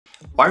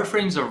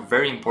Wireframes are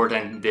very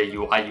important in the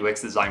UI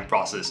UX design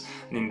process,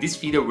 and in this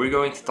video we're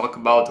going to talk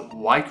about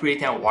why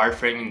creating a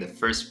wireframe in the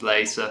first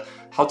place,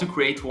 how to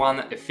create one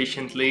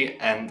efficiently,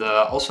 and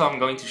also I'm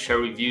going to share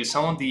with you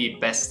some of the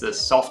best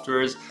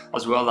softwares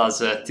as well as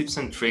tips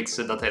and tricks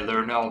that I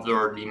learned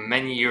over the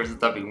many years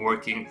that I've been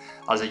working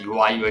as a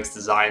UI UX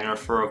designer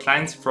for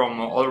clients from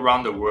all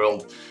around the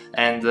world.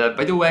 And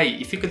by the way,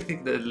 if you could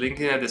click the link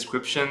in the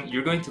description,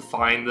 you're going to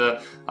find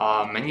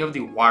many of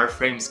the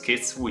wireframes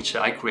kits which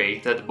I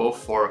created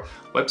both for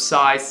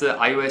websites,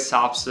 iOS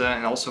apps,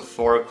 and also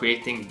for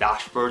creating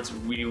dashboards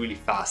really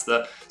fast.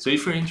 So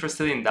if you're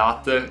interested in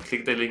that,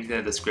 click the link in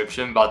the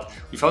description. But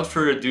without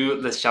further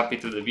ado, let's jump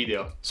into the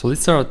video. So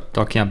let's start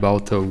talking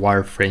about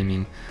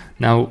wireframing.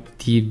 Now,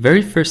 the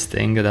very first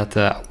thing that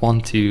I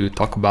want to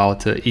talk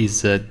about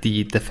is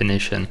the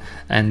definition.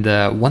 And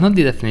one of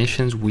the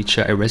definitions which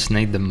I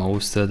resonate the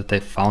most that I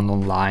found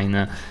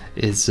online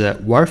is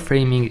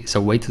wireframing is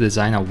a way to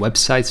design a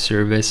website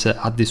service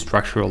at the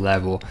structural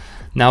level.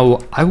 Now,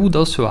 I would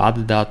also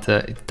add that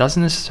it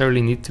doesn't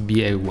necessarily need to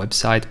be a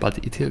website, but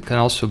it can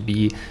also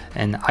be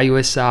an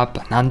iOS app,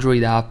 an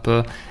Android app,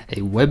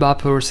 a web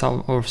app or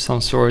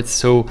some sort.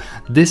 So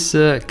this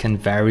can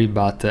vary,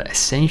 but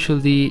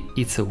essentially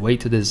it's a way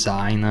to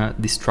design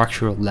the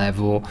structural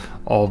level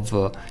of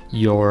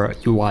your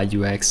UI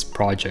UX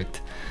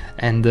project.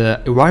 And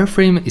a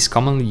wireframe is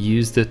commonly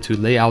used to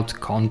lay out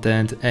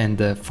content and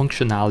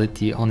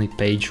functionality on a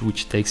page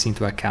which takes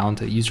into account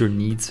user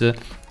needs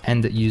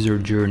and user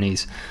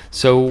journeys.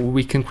 So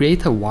we can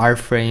create a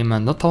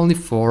wireframe not only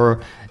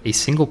for a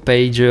single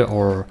page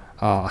or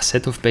a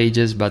set of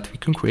pages, but we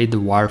can create the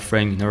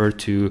wireframe in order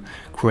to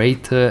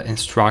create and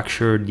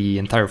structure the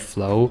entire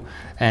flow.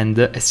 And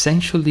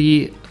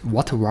essentially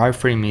what a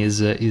wireframe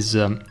is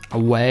a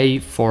way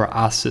for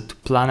us to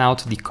plan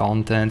out the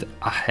content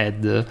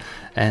ahead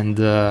and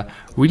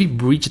really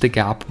bridge the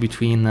gap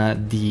between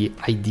the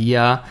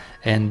idea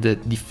and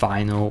the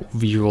final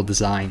visual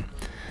design.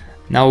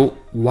 Now,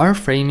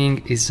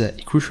 wireframing is a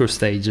crucial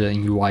stage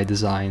in UI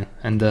design,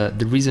 and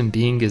the reason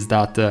being is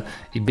that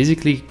it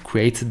basically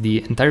creates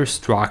the entire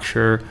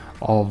structure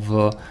of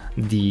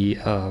the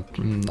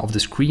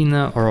screen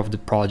or of the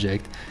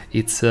project.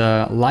 It's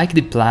like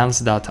the plans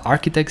that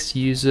architects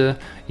use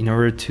in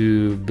order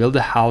to build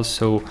a house.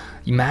 So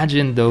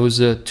imagine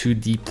those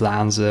 2D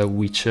plans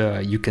which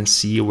you can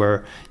see,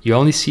 where you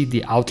only see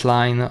the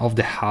outline of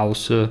the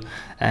house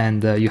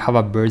and you have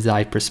a bird's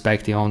eye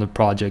perspective on the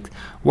project.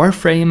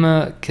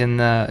 Wireframe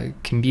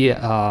can be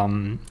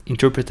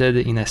interpreted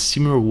in a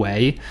similar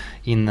way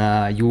in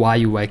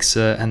UI UX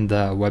and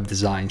web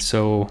design.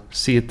 So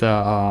see it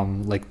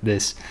like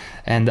this.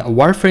 And a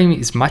wireframe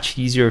is much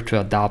easier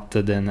to adapt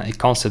than a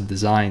concept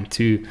design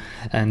too,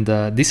 and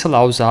this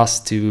allows us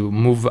to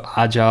move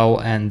agile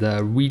and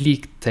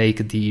really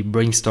take the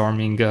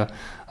brainstorming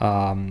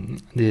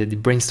the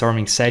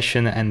brainstorming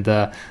session and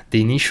the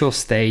initial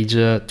stage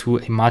to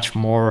a much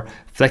more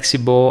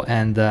flexible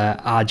and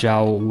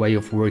agile way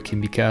of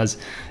working. Because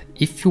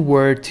if you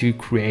were to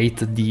create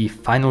the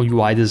final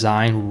UI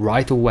design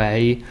right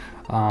away,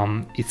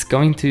 it's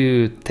going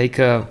to take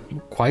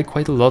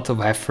quite a lot of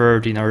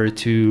effort in order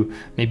to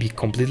maybe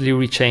completely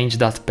rechange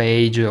that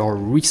page or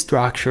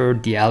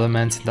restructure the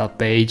elements in that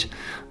page.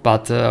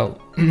 But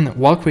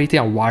while creating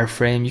a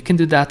wireframe, you can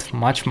do that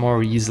much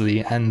more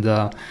easily, and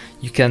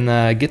you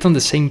can get on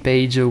the same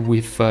page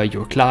with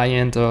your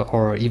client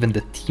or even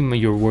the team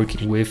you're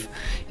working with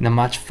in a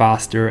much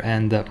faster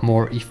and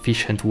more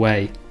efficient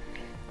way.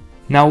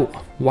 Now,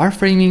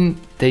 wireframing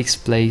takes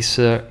place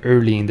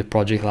early in the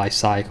project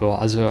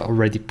lifecycle, as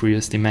already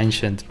previously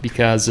mentioned,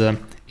 because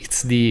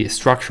it's the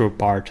structural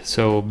part.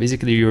 So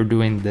basically you're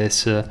doing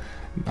this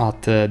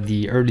at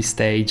the early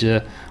stage,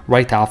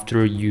 right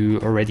after you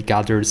already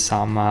gathered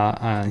some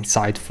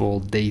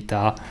insightful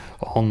data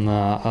on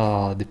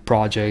the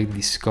project,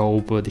 the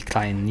scope, the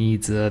client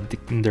needs,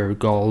 their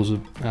goals,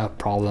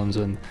 problems,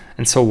 and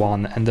so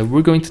on. And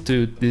we're going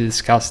to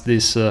discuss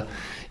this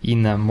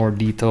in more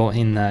detail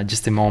in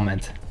just a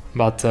moment.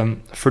 But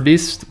for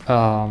this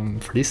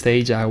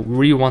stage, I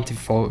really want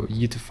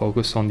you to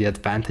focus on the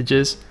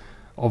advantages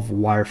of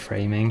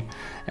wireframing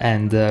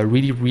and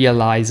really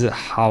realize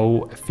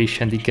how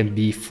efficient it can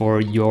be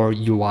for your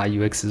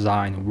UI UX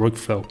design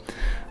workflow.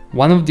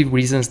 One of the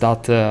reasons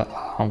that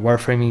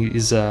wireframing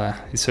is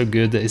so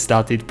good is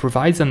that it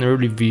provides an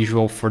early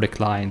visual for the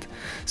client.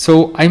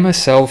 So I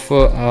myself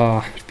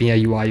been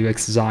a UI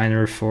UX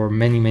designer for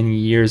many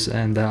years,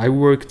 and I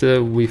worked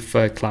with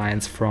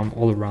clients from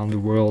all around the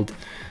world.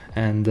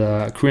 And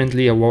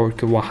currently I work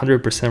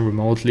 100%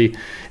 remotely,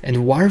 and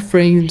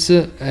wireframes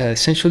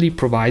essentially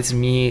provides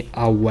me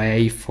a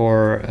way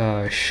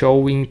for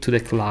showing to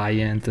the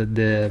client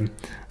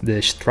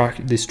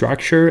the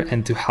structure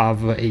and to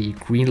have a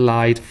green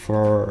light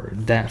for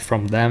that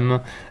from them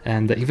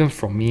and even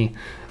from me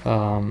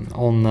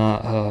on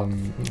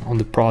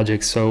the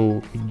project.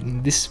 So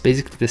this is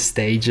basically the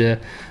stage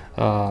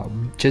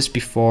just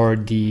before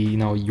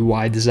the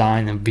UI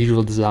design and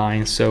visual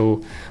design,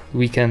 so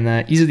we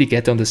can easily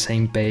get on the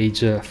same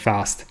page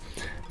fast.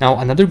 Now,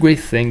 another great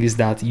thing is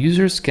that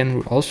users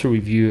can also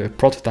review a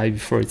prototype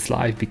before it's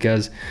live,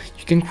 because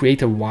you can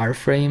create a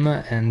wireframe,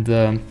 and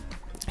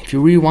if you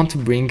really want to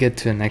bring it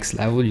to the next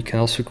level, you can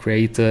also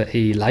create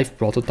a live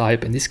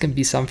prototype, and this can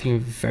be something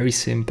very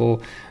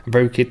simple,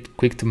 very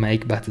quick to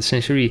make, but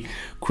essentially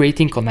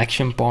creating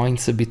connection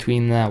points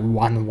between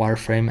one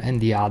wireframe and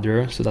the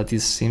other, so that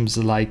it seems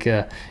like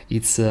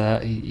it's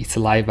a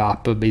live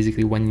app.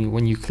 Basically,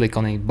 when you click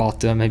on a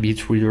button, maybe it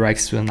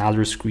redirects to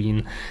another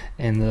screen,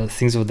 and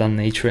things of that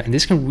nature. And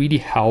this can really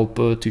help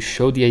to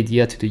show the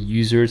idea to the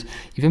users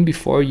even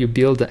before you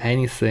build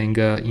anything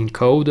in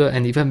code,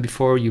 and even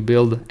before you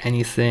build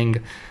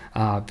anything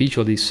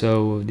visually.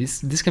 So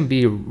this can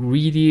be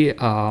really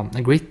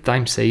a great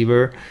time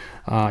saver.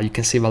 You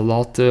can save a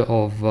lot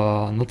of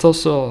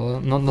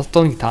not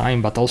only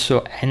time, but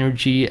also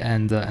energy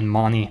and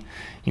money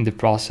in the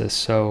process.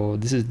 So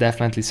this is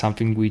definitely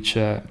something which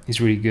is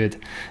really good.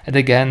 And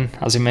again,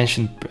 as I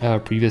mentioned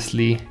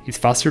previously, it's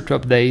faster to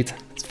update,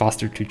 it's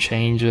faster to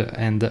change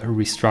and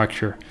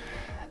restructure.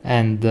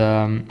 And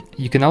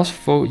you can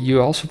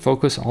also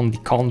focus on the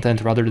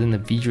content rather than the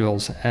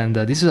visuals, and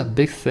this is a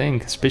big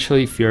thing,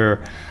 especially if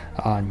you're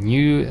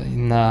new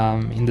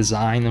in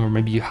design, or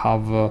maybe you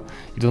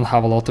don't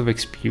have a lot of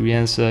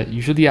experience.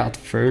 Usually at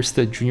first,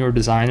 junior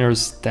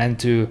designers tend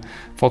to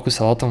focus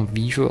a lot on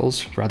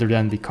visuals rather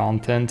than the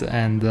content,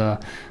 and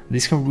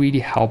this can really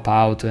help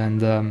out.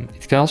 And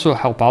it can also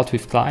help out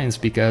with clients,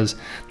 because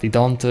they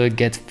don't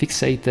get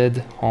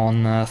fixated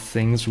on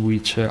things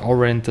which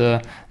aren't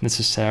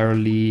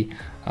necessarily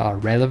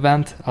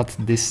relevant at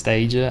this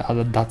stage,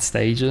 at that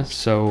stage.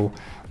 So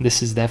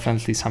this is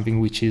definitely something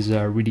which is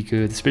really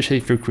good, especially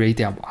if you're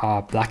creating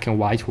a black and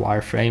white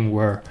wireframe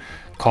where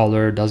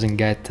color doesn't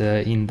get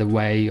in the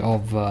way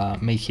of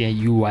making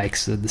a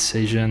UX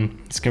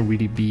decision. This can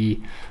really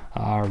be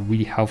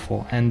really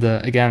helpful. And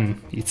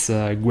again, it's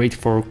great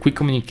for quick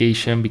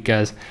communication,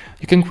 because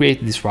you can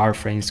create these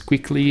wireframes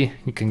quickly,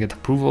 you can get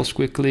approvals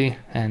quickly,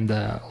 and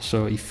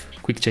also if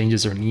quick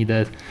changes are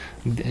needed,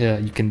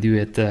 you can do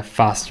it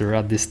faster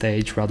at this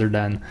stage rather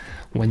than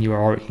when you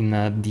are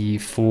in the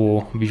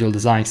full visual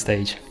design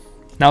stage.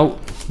 Now,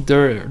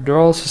 there are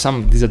also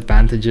some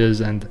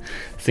disadvantages and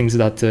things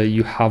that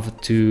you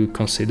have to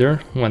consider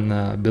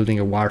when building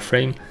a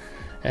wireframe.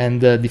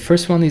 And the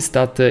first one is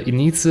that it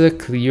needs a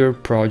clear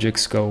project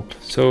scope.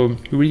 So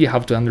you really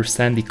have to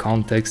understand the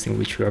context in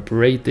which you're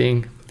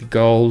operating, the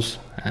goals,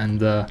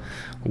 and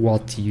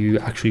what you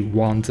actually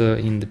want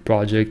in the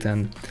project.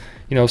 And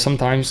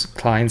sometimes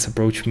clients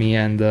approach me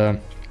and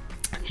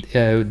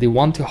they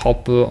want to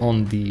hop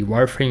on the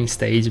wireframe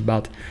stage,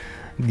 but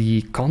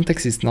the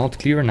context is not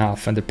clear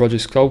enough and the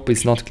project scope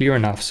is not clear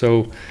enough.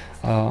 So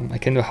I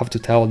kind of have to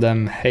tell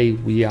them, hey,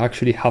 we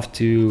actually have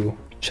to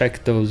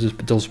check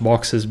those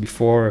boxes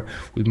before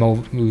we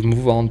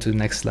move on to the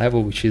next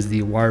level, which is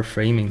the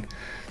wireframing.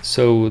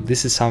 So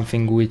this is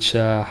something which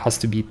has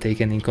to be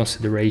taken in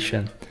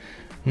consideration.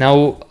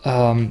 Now,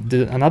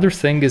 another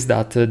thing is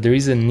that there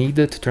is a need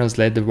to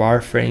translate the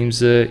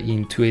wireframes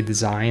into a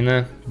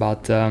design,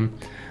 but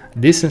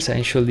this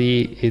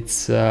essentially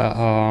it's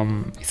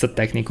a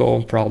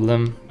technical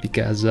problem,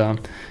 because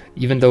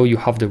even though you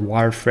have the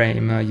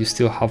wireframe, you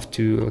still have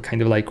to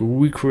kind of like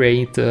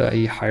recreate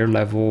a higher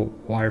level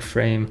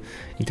wireframe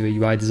into a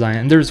UI design.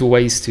 And there's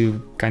ways to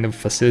kind of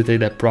facilitate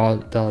that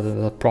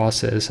the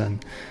process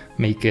and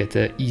make it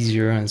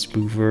easier and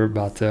smoother,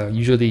 but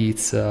usually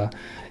it's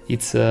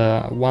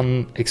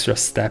one extra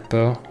step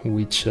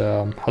which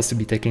has to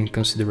be taken into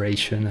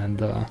consideration.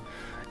 And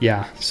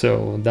yeah,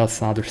 so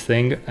that's another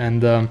thing.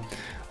 And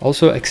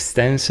also,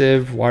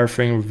 extensive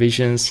wireframe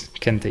revisions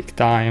can take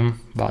time,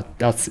 but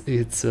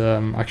it's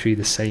actually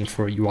the same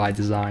for UI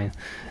design.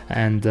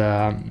 And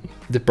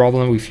the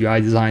problem with UI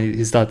design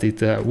is that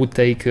it would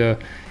take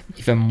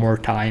even more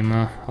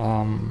time,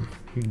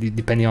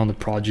 depending on the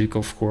project,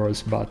 of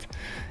course. But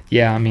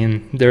yeah, I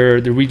mean,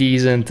 there really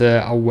isn't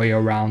a way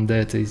around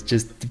it. It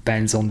just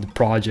depends on the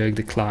project,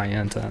 the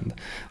client, and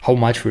how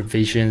much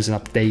revisions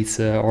and updates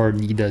are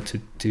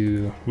needed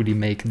to really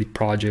make the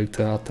project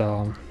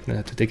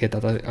to take it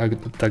at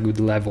a good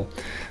level.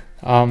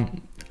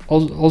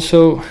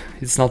 Also,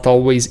 it's not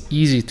always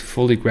easy to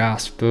fully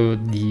grasp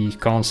the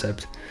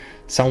concept.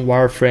 Some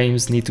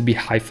wireframes need to be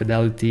high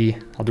fidelity,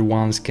 other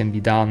ones can be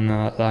done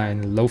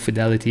in low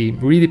fidelity. It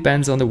really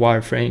depends on the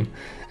wireframe.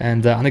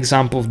 And an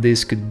example of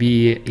this could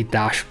be a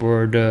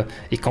dashboard, a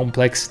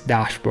complex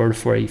dashboard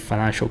for a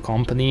financial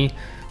company,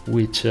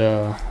 which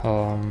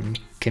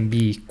can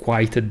be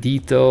quite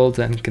detailed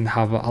and can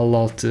have a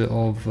lot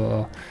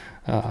of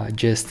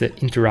just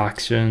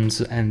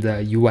interactions and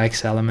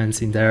UX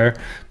elements in there,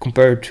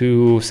 compared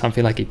to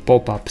something like a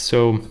pop-up.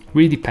 So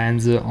really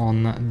depends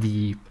on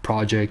the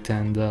project,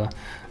 and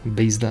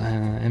based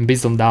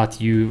on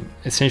that, you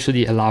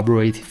essentially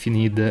elaborate if you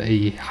need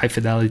a high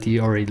fidelity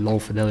or a low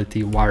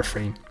fidelity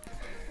wireframe.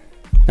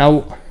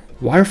 Now,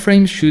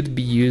 wireframes should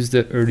be used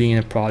early in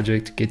a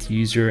project to get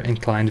user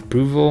and client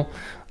approval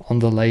on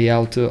the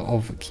layout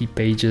of key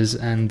pages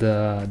and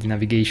the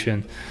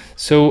navigation.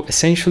 So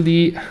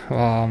essentially,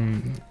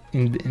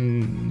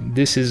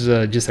 this is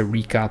just a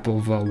recap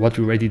of what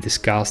we already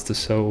discussed.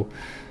 So,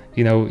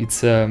 you know, it's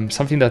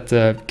something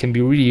that can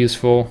be really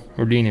useful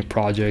for doing a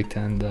project,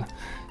 and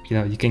you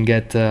know, you can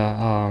get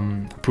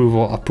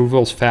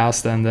approvals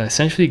fast, and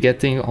essentially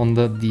getting on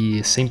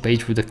the same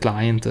page with the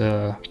client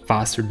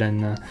faster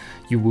than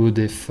you would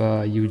if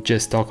you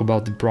just talk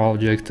about the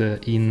project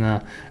in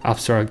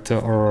abstract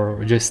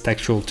or just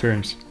textual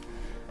terms.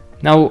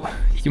 Now,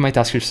 you might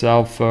ask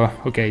yourself,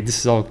 okay, this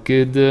is all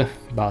good,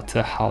 but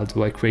how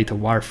do I create a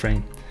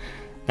wireframe?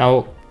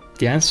 Now,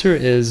 the answer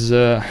is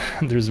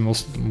there's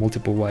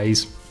multiple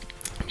ways,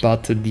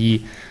 but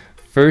the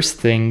first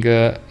thing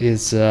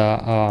is,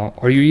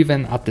 are you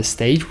even at the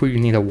stage where you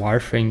need a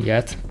wireframe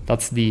yet?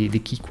 That's the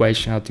key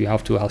question that you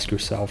have to ask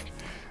yourself.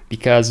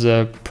 Because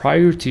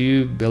prior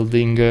to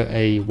building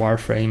a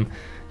wireframe,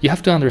 you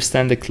have to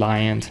understand the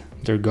client,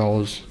 their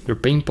goals, their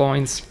pain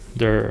points,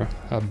 their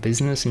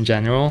business in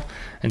general,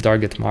 and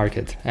target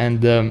market.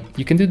 And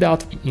you can do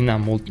that in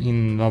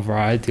a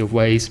variety of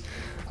ways.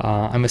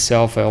 I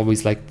myself, I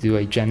always like to do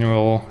a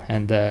general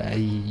and a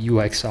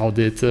UX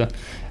audit,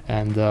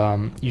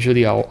 and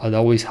usually I'd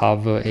always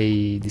have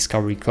a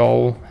discovery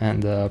call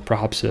and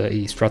perhaps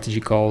a strategy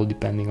call,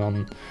 depending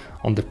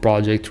on the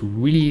project, to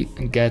really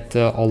get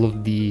all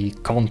of the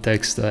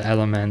context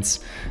elements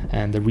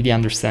and really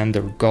understand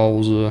their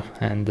goals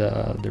and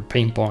their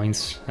pain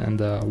points and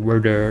where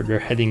they're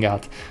heading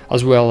at,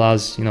 as well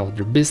as, you know,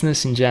 their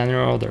business in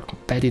general, their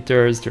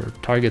competitors, their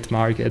target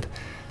market.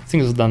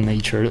 Things of that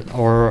nature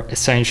are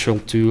essential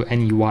to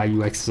any UI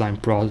UX design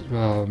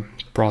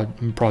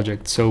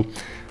project. So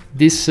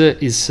this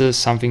is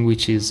something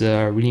which is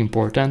really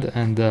important,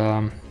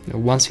 and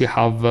once you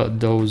have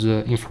those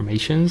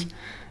informations,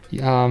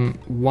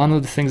 one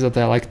of the things that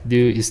I like to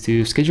do is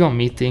to schedule a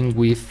meeting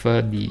with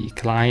the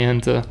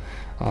client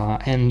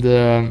and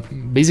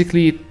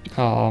basically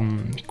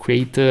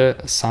create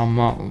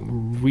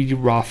some really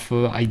rough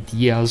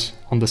ideas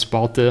on the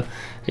spot. I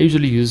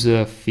usually use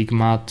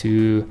Figma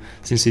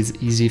since it's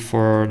easy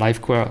for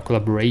live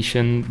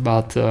collaboration,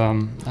 but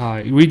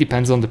it really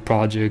depends on the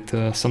project.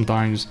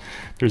 Sometimes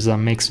there's a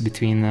mix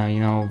between you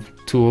know,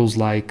 tools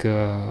like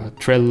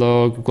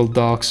Trello, Google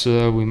Docs.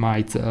 We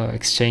might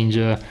exchange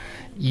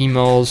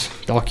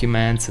emails,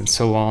 documents, and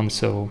so on.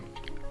 So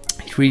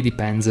it really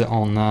depends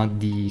on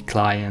the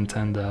client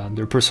and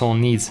their personal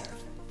needs.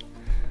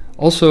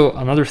 Also,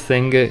 another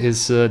thing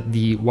is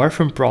the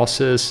wireframe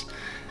process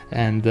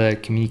and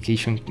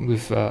communication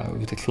with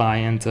the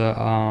client.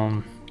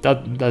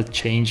 That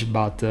changed,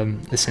 but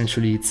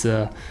essentially it's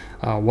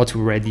what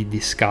we already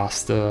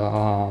discussed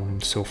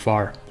so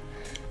far.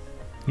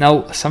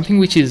 Now, something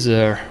which is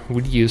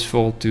really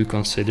useful to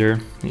consider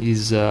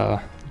is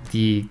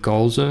the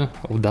goals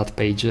of that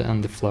page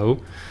and the flow,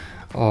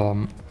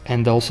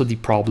 and also the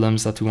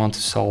problems that we want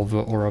to solve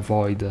or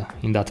avoid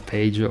in that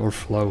page or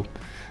flow.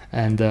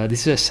 And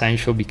this is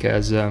essential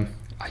because I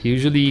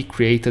usually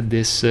created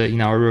this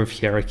in order of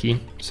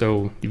hierarchy.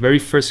 So the very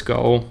first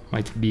goal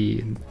might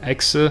be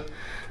X,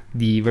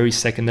 the very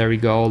secondary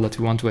goal that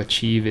we want to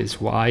achieve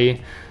is Y,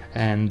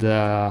 and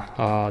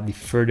the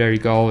further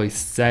goal is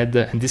Z,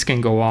 and this can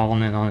go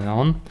on and on and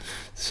on.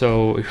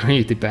 So it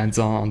really depends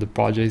on the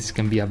project. It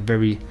can be a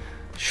very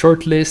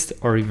short list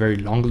or a very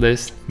long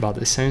list, but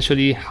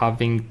essentially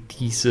having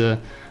these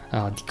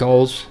the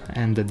goals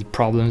and the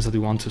problems that we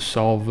want to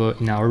solve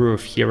in our order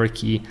of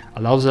hierarchy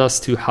allows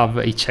us to have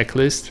a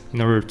checklist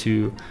in order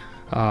to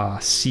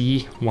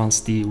see,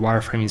 once the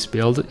wireframe is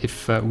built,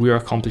 if we are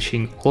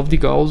accomplishing all of the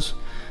goals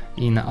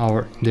in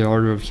the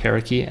order of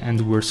hierarchy,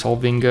 and we're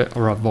solving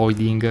or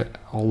avoiding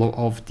all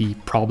of the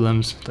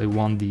problems that we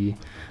want the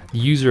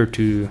user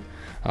to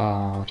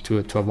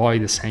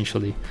avoid,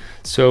 essentially.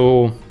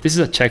 So this is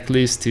a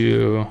checklist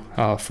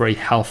for a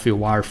healthy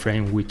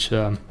wireframe, which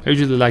I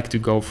usually like to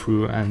go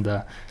through, and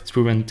it's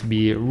proven to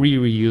be really,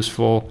 really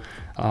useful,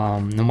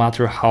 no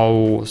matter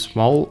how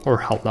small or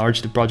how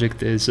large the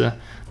project is.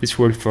 This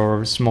works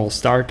for small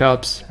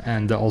startups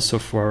and also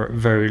for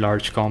very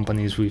large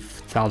companies with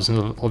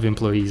thousands of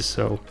employees.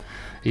 So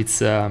it's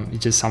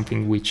just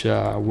something which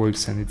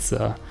works, and it's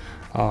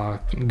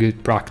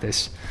good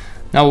practice.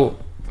 Now,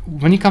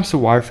 when it comes to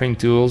wireframe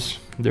tools,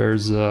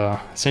 there's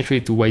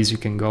essentially two ways you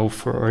can go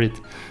for it.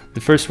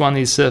 The first one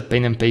is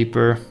pen and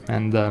paper,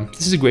 and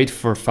this is great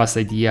for fast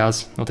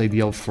ideas, not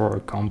ideal for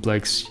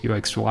complex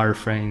UX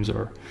wireframes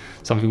or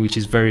something which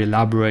is very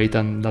elaborate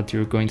and that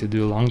you're going to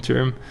do long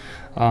term.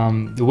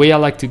 The way I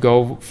like to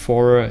go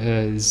for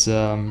is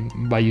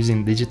by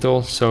using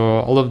digital. So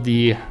all of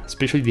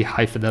especially the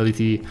high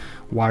fidelity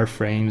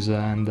wireframes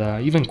and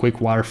even quick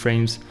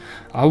wireframes,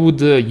 I would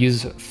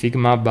use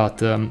Figma, but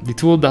the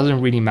tool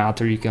doesn't really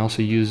matter. You can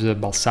also use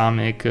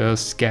Balsamic,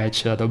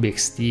 Sketch, Adobe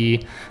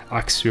XD,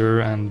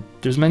 Axure, and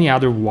there's many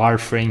other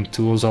wireframe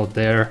tools out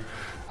there.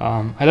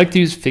 I like to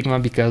use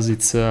Figma because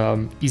it's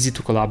easy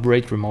to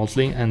collaborate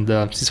remotely, and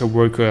since I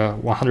work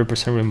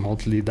 100%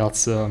 remotely,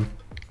 that's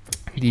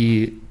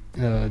the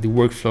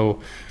workflow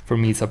for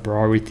me is a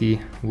priority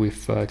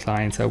with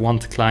clients. I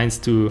want clients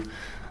to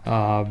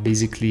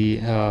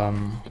basically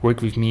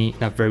work with me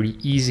in a very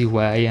easy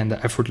way and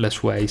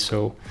effortless way.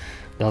 So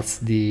that's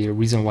the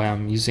reason why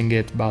I'm using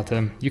it. But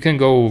you can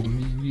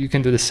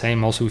do the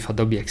same also with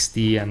Adobe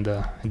XD and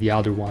the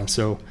other one,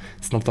 so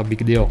it's not a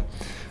big deal.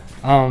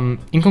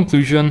 In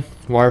conclusion,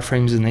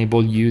 wireframes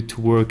enable you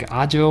to work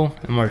agile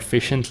and more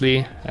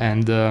efficiently,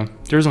 and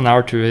there's an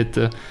art to it.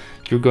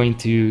 You're going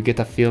to get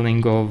a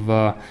feeling of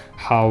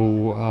how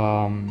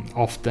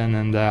often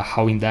and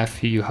how in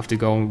depth you have to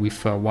go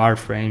with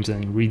wireframes,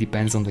 and it really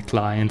depends on the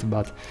client,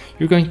 but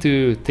you're going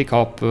to take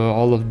up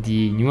all of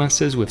the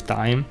nuances with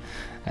time.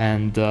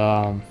 And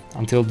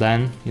until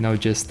then,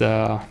 just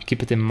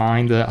keep it in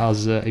mind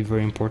as a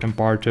very important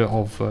part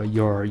of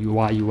your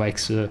UI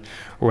UX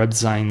web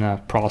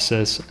design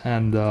process.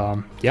 And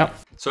yeah.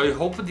 So I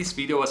hope this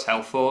video was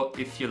helpful.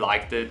 If you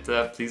liked it,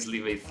 please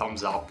leave a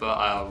thumbs up.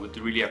 I would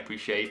really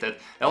appreciate it.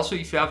 And also,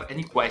 if you have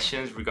any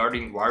questions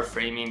regarding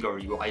wireframing or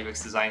UI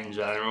UX design in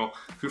general,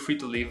 feel free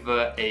to leave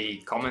a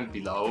comment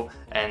below.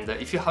 And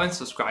if you haven't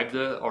subscribed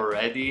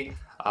already,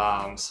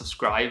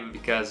 subscribe,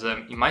 because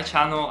in my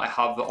channel I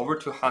have over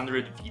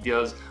 200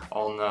 videos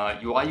on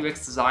UI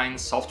UX design,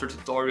 software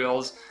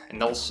tutorials,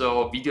 and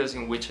also videos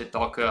in which I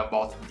talk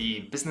about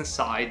the business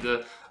side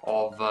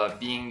of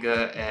being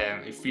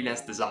a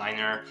freelance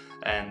designer,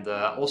 and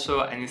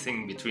also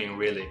anything in between,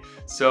 really.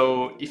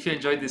 So if you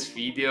enjoyed this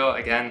video,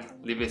 again,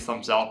 leave a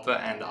thumbs up,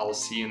 and I'll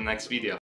see you in the next video.